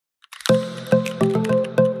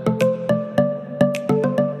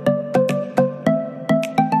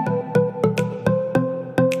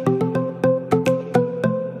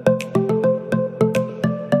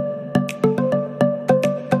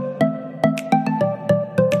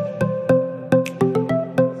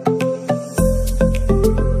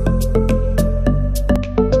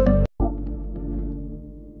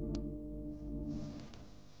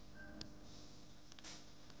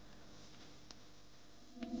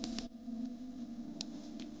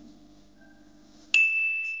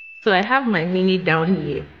So I have my mini down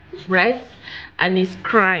here, right? And it's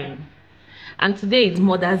crying. And today is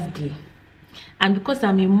Mother's Day. And because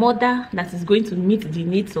I'm a mother that is going to meet the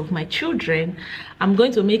needs of my children, I'm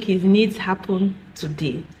going to make his needs happen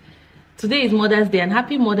today. Today is Mother's Day, and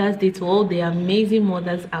happy Mother's Day to all the amazing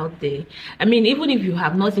mothers out there. I mean, even if you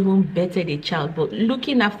have not even birthed a child, but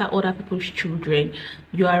looking after other people's children,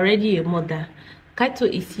 you are already a mother. Kaito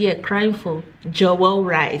is here crying for jollof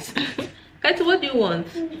rice. Kaito, what do you want?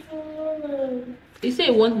 You say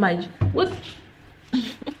you want my... What?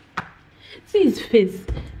 See his face.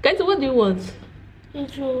 Kaito, what do you want?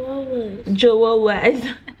 Jollof rice.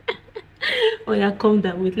 Oh yeah, calm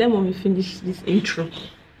down. Wait, let mommy finish this intro.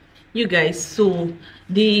 You guys, so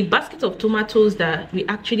the basket of tomatoes that we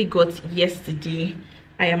actually got yesterday,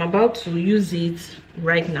 I am about to use it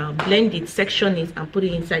right now, blend it, section it, and put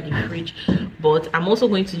it inside the fridge. But I'm also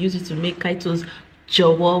going to use it to make Kaito's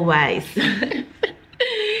jollof rice.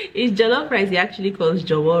 It's jollof rice, he actually calls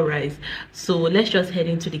jollof rice. So let's just head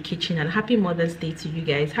into the kitchen. And happy Mother's Day to you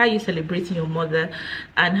guys. How are you celebrating your mother?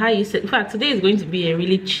 And how you in fact, today is going to be a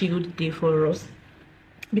really chilled day for us,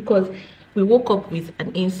 because we woke up with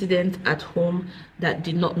an incident at home that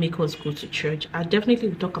did not make us go to church. I definitely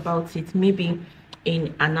will talk about it maybe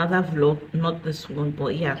in another vlog, not this one.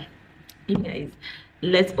 But yeah, you guys,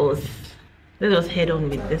 let us head on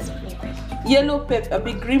with this. Yellow pepper, a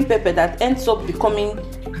big green pepper that ends up becoming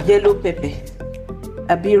yellow pepper,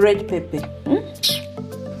 a big red pepper.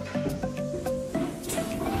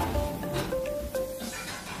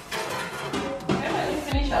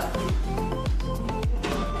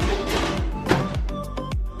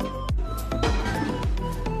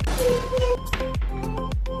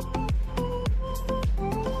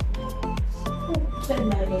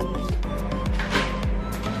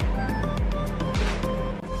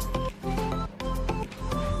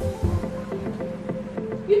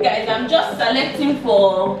 You guys, I'm just selecting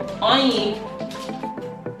for onion.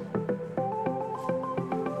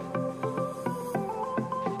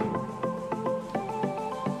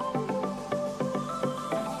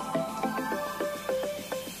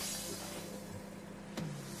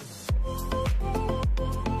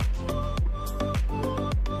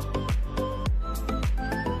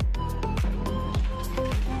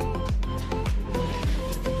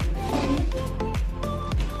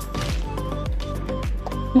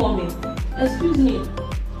 Mommy, excuse me.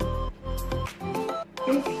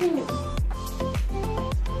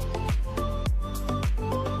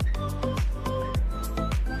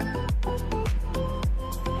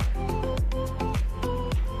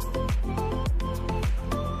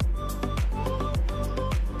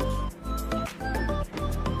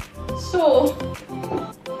 So,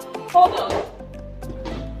 hold on.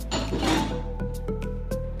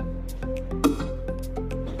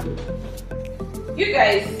 You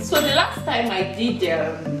guys, so the last time I did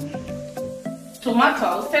tomato,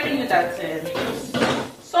 I was telling you that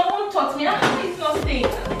someone taught me, it's not staying.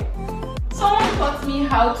 Someone taught me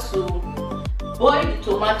how to boil the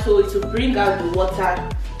tomato to bring out the water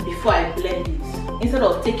before I blend it, instead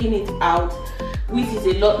of taking it out, which is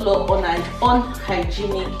a lot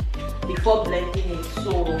unhygienic, before blending it.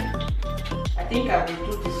 So I think I will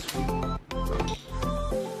do this one.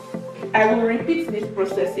 I will repeat this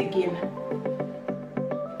process again.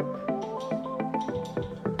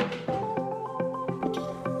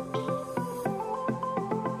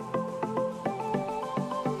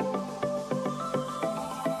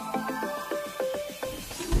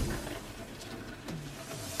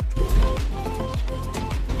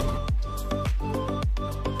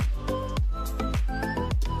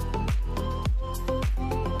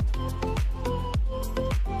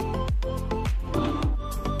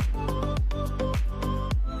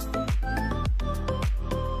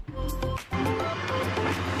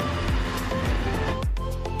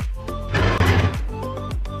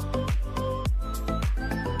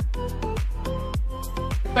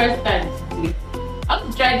 First time today. I have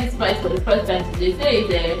to try this spice for the first time today. Say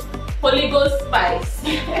it's a Holy Ghost spice.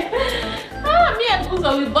 Me and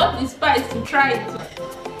Kuzo, we bought the spice to try it.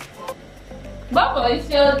 Baba, it's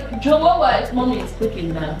your jollof rice mommy is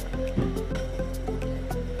cooking now.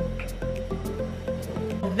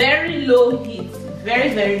 Very low heat. Very,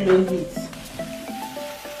 very low heat.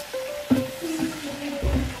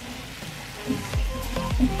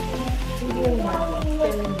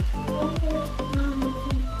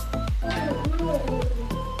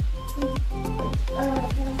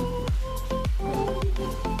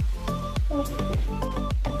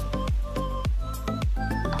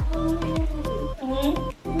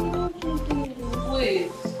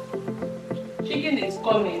 Wait, chicken is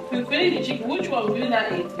coming. If you finish the chicken, which one will you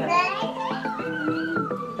not eat now?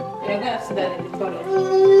 gonna sit down in the toilet.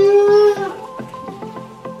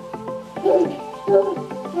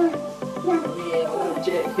 Yeah, I wanna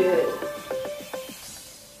check it.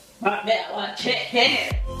 I wanna check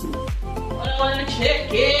it. I wanna check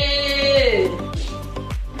it.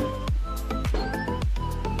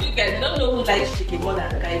 You guys don't know who likes chicken more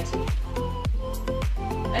than Kaito.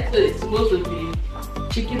 Actually, it's supposed to be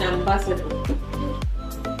chicken ambassador.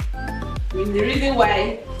 I mean, the reason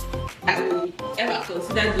why I will ever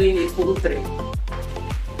consider doing a poultry.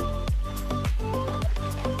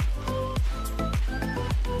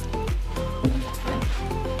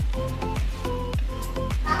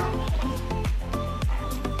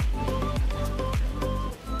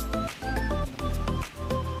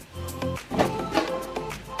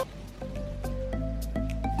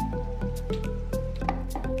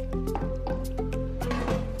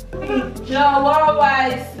 No,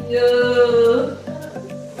 what is you?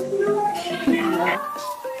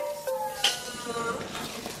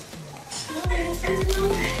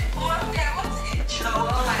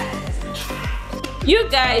 You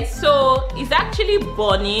guys, so it's actually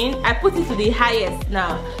burning. I put it to the highest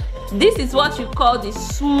now. This is what you call the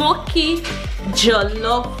smoky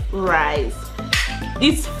jollof rice.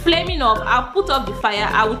 It's flaming up. I'll put up the fire.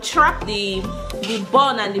 I will trap the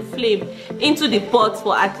burn and the flame into the pot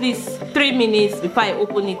for at least 3 minutes before I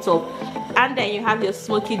open it up, and then you have your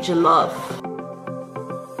smoky jollof.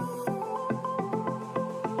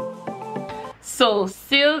 So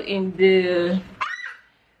still in the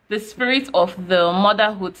spirit of the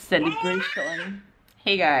motherhood celebration.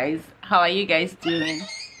 Hey guys, how are you guys doing?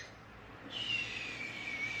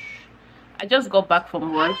 I just got back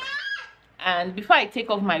from work, and before I take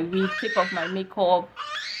off my wig, take off my makeup,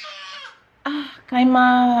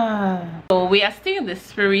 Kaima. So we are still in the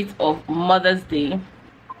spirit of Mother's Day,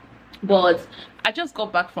 but I just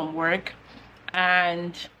got back from work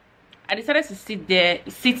and I decided to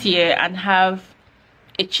sit here and have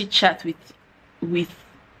a chit chat with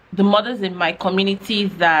the mothers in my community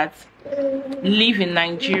that live in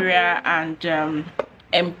Nigeria and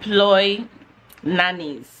employ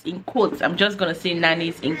nannies, in quotes. I'm just gonna say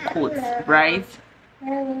nannies in quotes, right?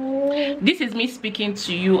 This is me speaking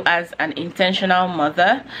to you as an intentional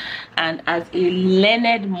mother and as a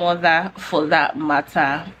learned mother for that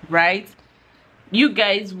matter, right? You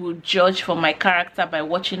guys will judge for my character by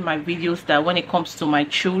watching my videos that when it comes to my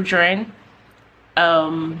children,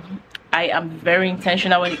 I am very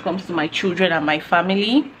intentional when it comes to my children and my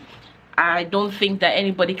family. I don't think that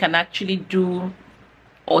anybody can actually do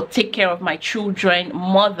or take care of my children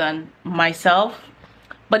more than myself.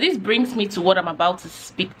 But this brings me to what I'm about to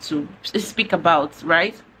speak about,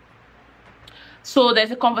 right? So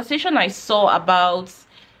there's a conversation I saw about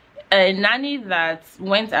a nanny that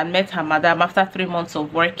went and met her madam after 3 months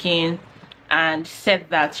of working and said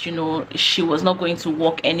that, you know, she was not going to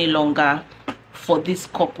work any longer for this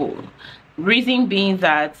couple. Reason being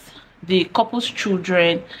that the couple's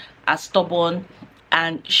children are stubborn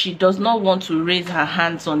and she does not want to raise her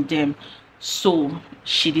hands on them, so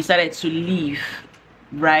she decided to leave,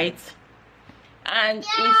 right? And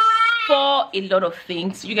it's for a lot of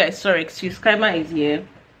things. You guys, sorry, excuse, Kaima is here.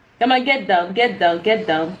 Kaima, get down, get down, get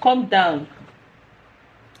down, calm down.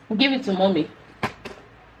 Give it to mommy.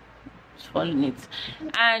 It's falling it.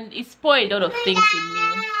 And it's for a lot of things in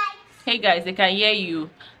me. Hey guys, they can hear you.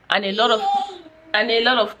 And a lot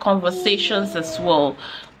of conversations as well,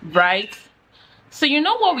 right? So you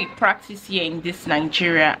know what we practice here in this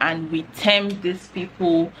Nigeria, and we term these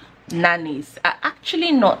people nannies, are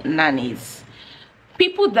actually not nannies.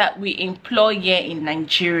 People that we employ here in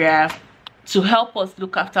Nigeria to help us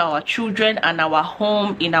look after our children and our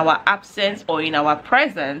home in our absence or in our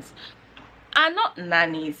presence are not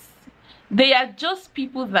nannies. They are just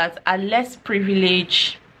people that are less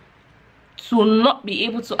privileged to not be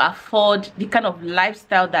able to afford the kind of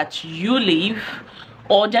lifestyle that you live,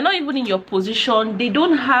 or they're not even in your position. They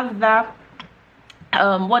don't have that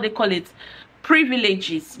what they call it,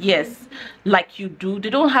 privileges, yes, like you do. They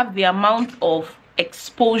don't have the amount of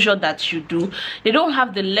exposure that you do. They don't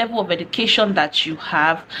have the level of education that you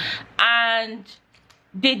have, and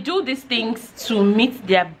they do these things to meet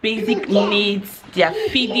their basic needs, their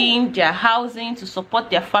feeding, their housing, to support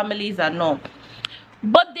their families and all.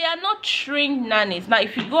 But they are not trained nannies. Now,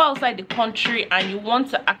 if you go outside the country and you want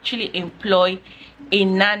to actually employ a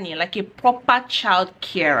nanny, like a proper child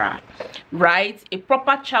carer, right? A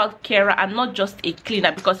proper child carer and not just a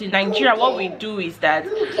cleaner, because in Nigeria what we do is that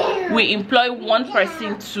we employ one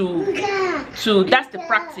person to that's the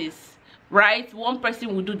practice. right? One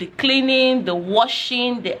person will do the cleaning, the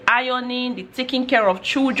washing, the ironing, the taking care of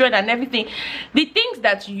children and everything. The things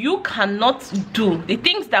that you cannot do, the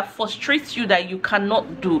things that frustrate you that you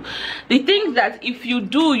cannot do, the things that if you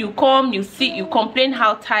do, you come, you sit, you complain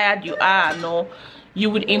how tired you are, no, you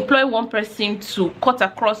would employ one person to cut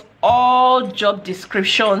across all job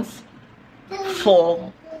descriptions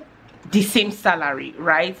for the same salary,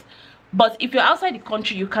 right? But if you're outside the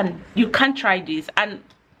country, you can try this. And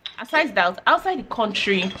aside that, outside the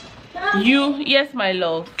country, yes my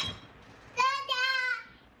love,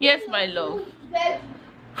 yes my love,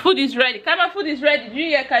 food is ready. Kama, food is ready. Do you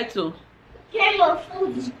hear Kaito? Kama,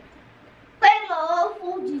 food is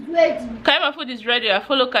ready. Kama, food is ready. I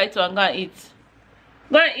follow Kaito and go and eat.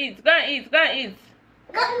 Go and eat, go and eat, go and eat.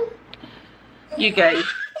 You guys,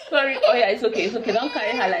 sorry. Oh yeah, it's okay, it's okay. Don't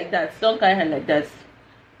carry her like that. Don't carry her like that.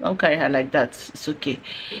 Don't carry her like that. It's okay.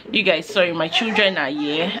 You guys, sorry, my children are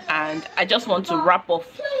here and I just want to wrap up.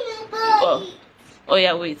 Oh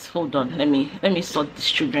yeah, wait, hold on. Let me sort these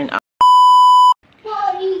children out.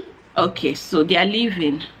 Okay, so they are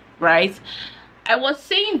leaving, right? I was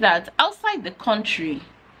saying that outside the country,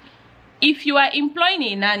 if you are employing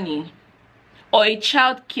a nanny or a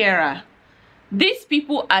child carer, these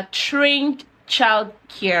people are trained child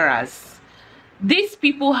carers. These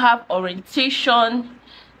people have orientation.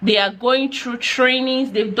 They are going through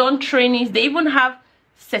trainings. They've done trainings. They even have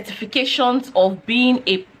certifications of being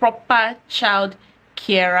a proper child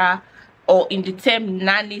carer, or in the term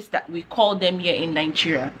nannies that we call them here in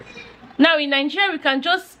Nigeria. Now in Nigeria, we can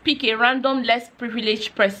just pick a random less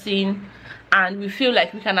privileged person and we feel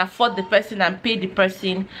like we can afford the person and pay the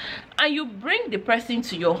person, and you bring the person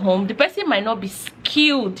to your home. The person might not be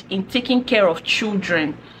skilled in taking care of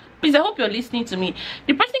children. Please, I hope you're listening to me.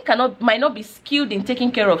 The person might not be skilled in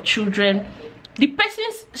taking care of children. The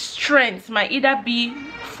person's strength might either be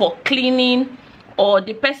for cleaning, or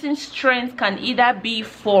the person's strength can either be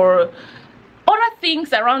for other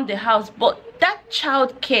things around the house, but that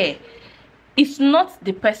child care is not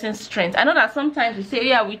the person's strength. I know that sometimes we say,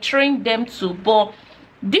 yeah, we train them to, but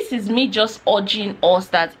this is me just urging us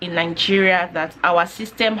that in Nigeria, that our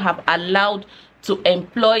system have allowed to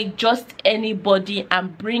employ just anybody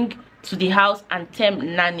and bring to the house and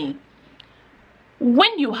term nanny.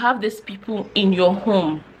 When you have these people in your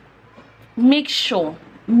home, make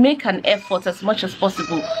an effort as much as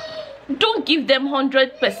possible. Don't give them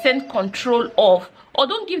 100% control of, or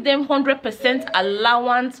don't give them 100%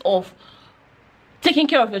 allowance of taking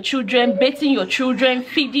care of your children, bathing your children,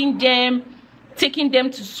 feeding them, taking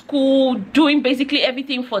them to school, doing basically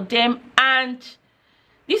everything for them. And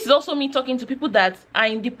this is also me talking to people that are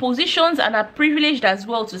in the positions and are privileged as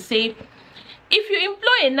well, to say, if you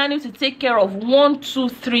employ a nanny to take care of 1, 2,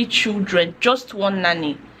 3 children, just one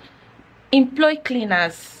nanny, employ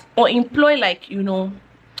cleaners, or employ, like, you know,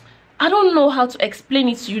 I don't know how to explain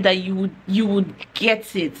it to you that you would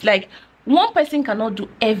get it. Like, one person cannot do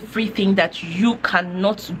everything that you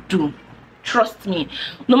cannot do. Trust me.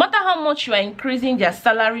 No matter how much you are increasing their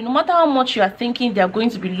salary, no matter how much you are thinking they are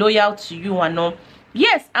going to be loyal to you and all.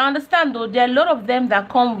 Yes, I understand though, there are a lot of them that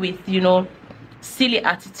come with, you know, silly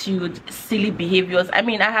attitude, silly behaviors. I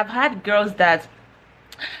mean, I have had girls that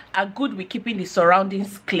are good with keeping the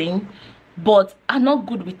surroundings clean, but are not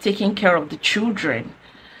good with taking care of the children.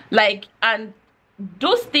 Like, and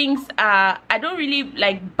those things are, I don't really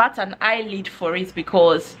like bat an eyelid for it,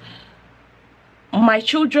 because my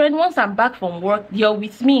children, once I'm back from work, you're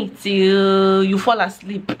with me till you fall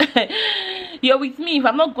asleep. You're with me if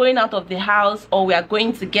I'm not going out of the house, or we are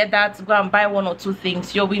going together to go and buy 1 or 2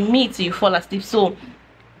 things. You're with me till you fall asleep. So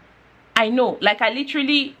I know, like, I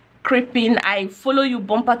literally creep in, I follow you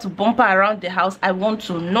bumper to bumper around the house. I want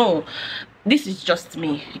to know. This is just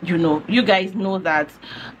me, you know. You guys know that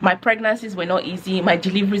my pregnancies were not easy, my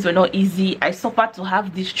deliveries were not easy. I suffered to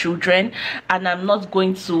have these children, and I'm not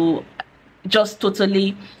going to just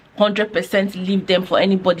totally 100% leave them for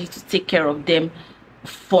anybody to take care of them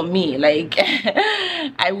for me. Like,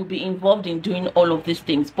 I will be involved in doing all of these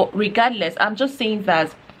things. But regardless, I'm just saying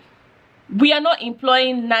that we are not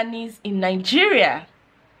employing nannies in Nigeria.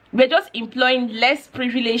 We're just employing less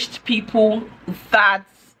privileged people that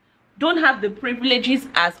don't have the privileges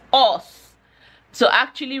as us to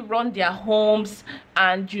actually run their homes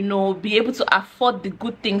and, you know, be able to afford the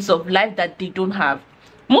good things of life that they don't have.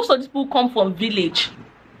 Most of these people come from village.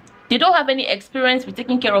 They don't have any experience with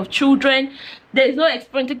taking care of children. There is no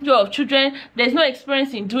experience taking care of children. There's no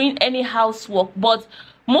experience in doing any housework. But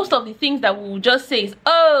Most of the things that we will just say is,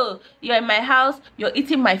 oh, you're in my house, you're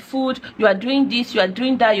eating my food, you are doing this, you are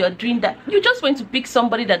doing that, you are doing that. You just went to pick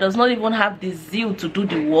somebody that does not even have the zeal to do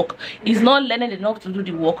the work, is not learning enough to do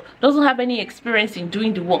the work, doesn't have any experience in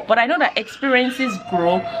doing the work. But I know that experiences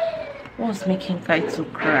grow. What's making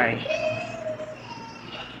Kaito cry?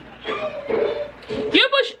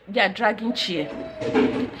 They are dragging chair.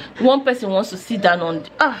 One person wants to sit down on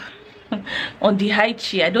on the high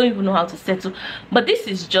chair. I don't even know how to settle. But this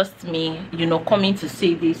is just me, you know, coming to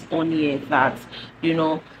say this on here, that, you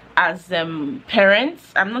know, as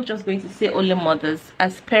parents, I'm not just going to say only mothers,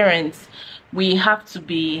 as parents, we have to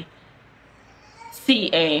be,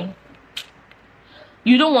 you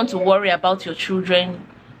don't want to worry about your children.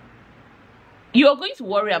 You're going to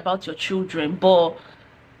worry about your children, but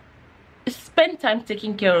spend time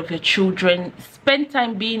taking care of your children, spend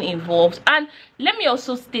time being involved. And let me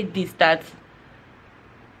also state this, that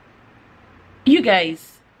you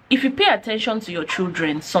guys, if you pay attention to your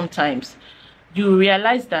children, sometimes you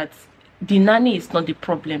realize that the nanny is not the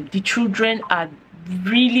problem. The children are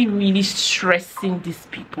really stressing these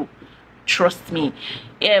people. Trust me.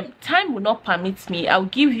 Time will not permit me. I'll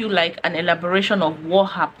give you like an elaboration of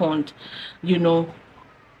what happened, you know,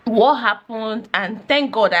 what happened. And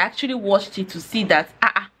thank God I actually watched it to see that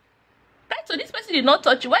so this person did not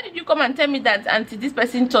touch you. Why did you come and tell me that auntie this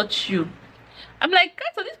person touched you? I'm like,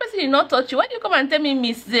 so this person did not touch you. Why did you come and tell me,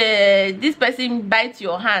 miss, this person bites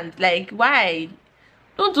your hand? Like, why?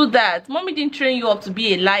 Don't do that. Mommy didn't train you up to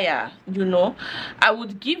be a liar, you know. I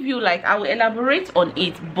would give you, like, I will elaborate on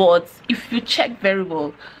it, but if you check very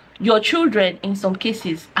well, your children in some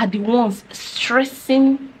cases are the ones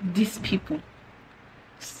stressing these people,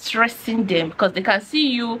 stressing them, because they can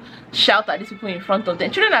see you shout at these people in front of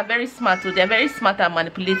them. Children are very smart, so they're very smart and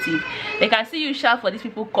manipulative. They can see you shout for these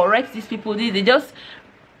people, correct these people. They just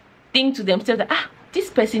think to themselves that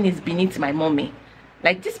this person is beneath my mommy,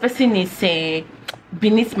 like this person is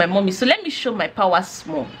beneath my mommy, so let me show my power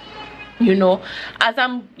small. You know, as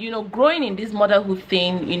I'm, you know, growing in this motherhood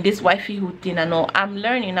thing, in this wifeyhood thing and all, I'm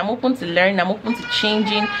learning. I'm open to learning. I'm open to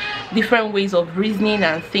changing different ways of reasoning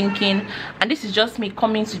and thinking. And this is just me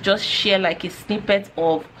coming to just share like a snippet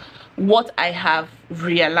of what I have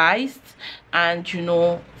realized, and, you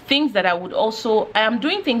know, things that I would also, I am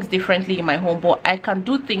doing things differently in my home, but I can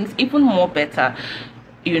do things even more better.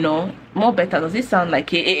 You know, more better, does it sound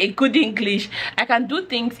like a good English? I can do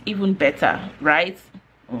things even better, right?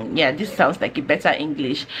 Yeah, this sounds like a better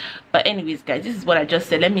English. But anyways, guys, this is what I just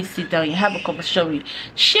said. Let me sit down and have a conversation with you.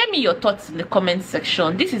 Share me your thoughts in the comment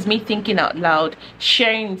section. This is me thinking out loud,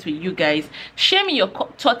 sharing it with you guys. Share me your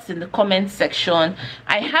thoughts in the comment section.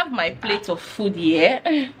 I have my plate of food here.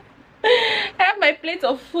 I have my plate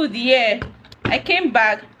of food here. I came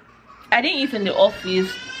back, I didn't eat in the office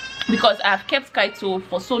because I've kept Kaito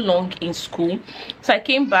for so long in school. So I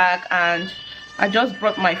came back and I just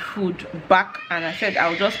brought my food back, and I said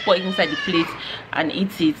I'll just pour it inside the plate and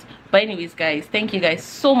eat it. But anyways, guys, thank you guys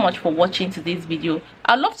so much for watching today's video.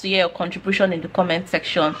 I'd love to hear your contribution in the comment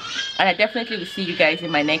section, and I definitely will see you guys in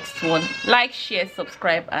my next one. Like, share,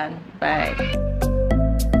 subscribe, and bye.